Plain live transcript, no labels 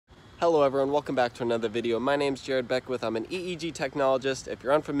Hello everyone, welcome back to another video. My name's Jared Beckwith. I'm an EEG technologist. If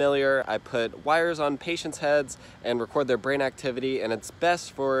you're unfamiliar, I put wires on patients' heads and record their brain activity, and it's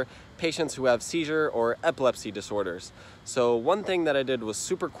best for patients who have seizure or epilepsy disorders. So one thing that I did was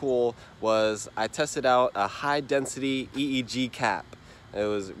super cool was I tested out a high density EEG cap. It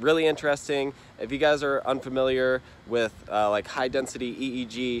was really interesting. If you guys are unfamiliar with like high density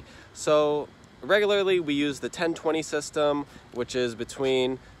EEG, so regularly we use the 10-20 system, which is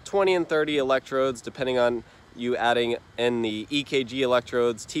between 20 and 30 electrodes, depending on you adding in the EKG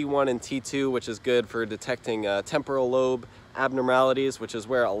electrodes, T1 and T2, which is good for detecting temporal lobe abnormalities, which is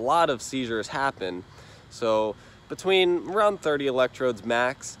where a lot of seizures happen. So between around 30 electrodes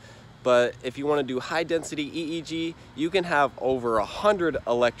max. But if you want to do high density EEG, you can have over 100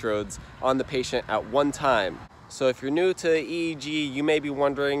 electrodes on the patient at one time. So if you're new to EEG, you may be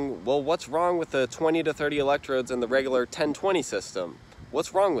wondering, well, what's wrong with the 20 to 30 electrodes in the regular 10-20 system?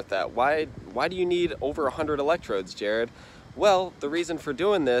 What's wrong with that? Why do you need over 100 electrodes, Jared? Well, the reason for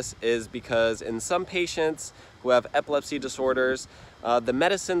doing this is because in some patients who have epilepsy disorders, the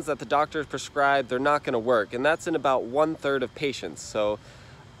medicines that the doctors prescribe, they're not going to work, and that's in about 1/3 of patients. So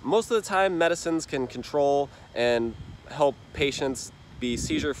most of the time, medicines can control and help patients be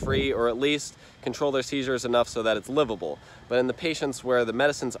seizure-free, or at least control their seizures enough so that it's livable. But in the patients where the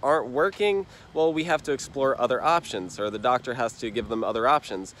medicines aren't working, well, we have to explore other options, or the doctor has to give them other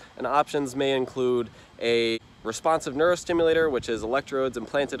options. And options may include a responsive neurostimulator, which is electrodes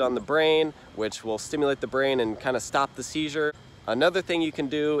implanted on the brain, which will stimulate the brain and kind of stop the seizure. Another thing you can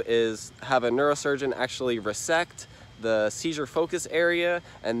do is have a neurosurgeon actually resect the seizure focus area,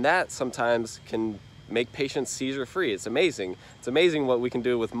 and that sometimes can make patients seizure free. It's amazing. It's amazing what we can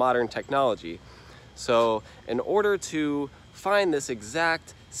do with modern technology. So in order to find this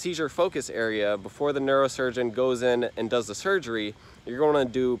exact seizure focus area before the neurosurgeon goes in and does the surgery, you're going to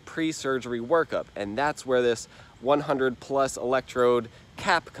do pre-surgery workup, and that's where this 100+ electrode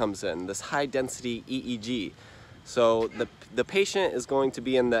cap comes in, this high density EEG. So the patient is going to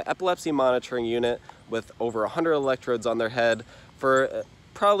be in the epilepsy monitoring unit with over 100 electrodes on their head for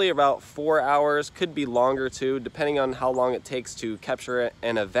probably about 4 hours, could be longer too, depending on how long it takes to capture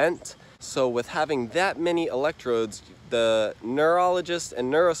an event. So with having that many electrodes, the neurologist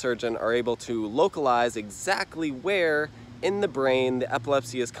and neurosurgeon are able to localize exactly where in the brain the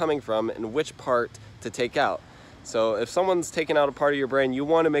epilepsy is coming from and which part to take out. So if someone's taking out a part of your brain, you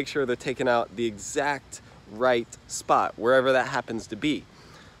want to make sure they're taking out the exact right spot, wherever that happens to be.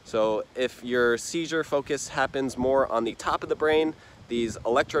 So if your seizure focus happens more on the top of the brain, these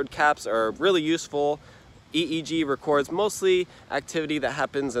electrode caps are really useful. EEG records mostly activity that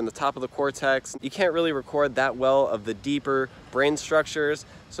happens in the top of the cortex. You can't really record that well of the deeper brain structures,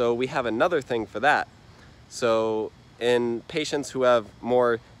 so we have another thing for that. So in patients who have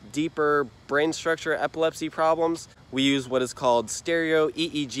more deeper brain structure epilepsy problems, we use what is called stereo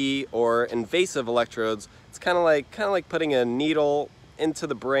EEG or invasive electrodes. It's kind of like putting a needle into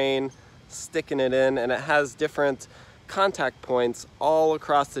the brain, sticking it in, and it has different contact points all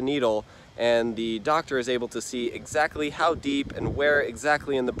across the needle, and the doctor is able to see exactly how deep and where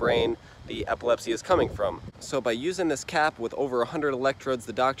exactly in the brain the epilepsy is coming from. So by using this cap with over 100 electrodes,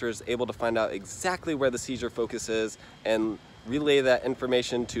 the doctor is able to find out exactly where the seizure focus is and relay that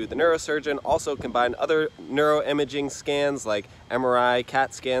information to the neurosurgeon. Also combine other neuroimaging scans like MRI,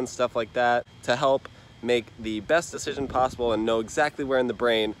 CAT scans, stuff like that, to help make the best decision possible and know exactly where in the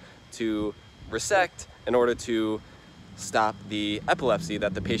brain to resect in order to stop the epilepsy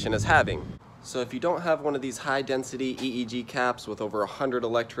that the patient is having. So if you don't have one of these high density EEG caps with over 100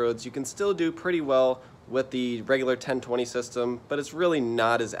 electrodes, you can still do pretty well with the regular 10-20 system, but it's really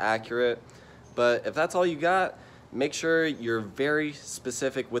not as accurate. But if that's all you got, make sure you're very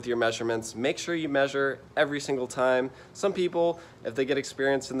specific with your measurements. Make sure you measure every single time. Some people, if they get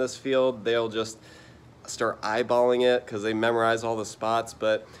experience in this field, they'll just start eyeballing it because they memorize all the spots,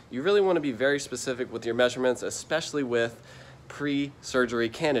 but you really want to be very specific with your measurements, especially with pre-surgery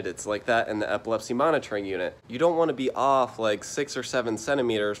candidates like that in the epilepsy monitoring unit. You don't want to be off like 6 or 7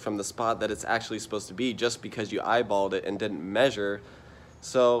 centimeters from the spot that it's actually supposed to be just because you eyeballed it and didn't measure.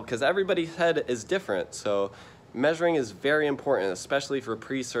 So, because everybody's head is different, so measuring is very important, especially for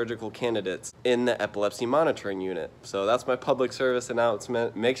pre-surgical candidates in the epilepsy monitoring unit. So that's my public service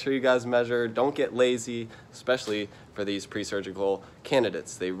announcement. Make sure you guys measure. Don't get lazy, especially for these pre-surgical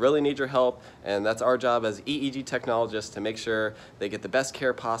candidates. They really need your help, and that's our job as EEG technologists to make sure they get the best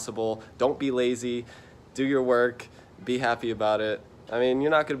care possible. Don't be lazy. Do your work. Be happy about it. I mean,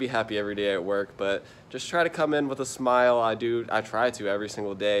 you're not going to be happy every day at work, but just try to come in with a smile. I try to every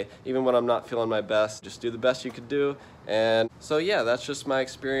single day, even when I'm not feeling my best. Just do the best you could do, And so yeah, that's just my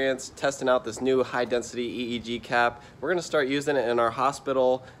experience testing out this new high density EEG cap. We're gonna start using it in our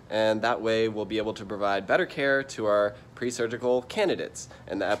hospital, and that way we'll be able to provide better care to our pre-surgical candidates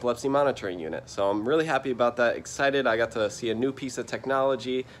in the epilepsy monitoring unit. So I'm really happy about that, excited. I got to see a new piece of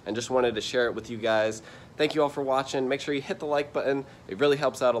technology and just wanted to share it with you guys. Thank you all for watching. Make sure you hit the like button. It really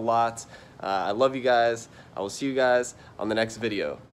helps out a lot. I love you guys. I will see you guys on the next video.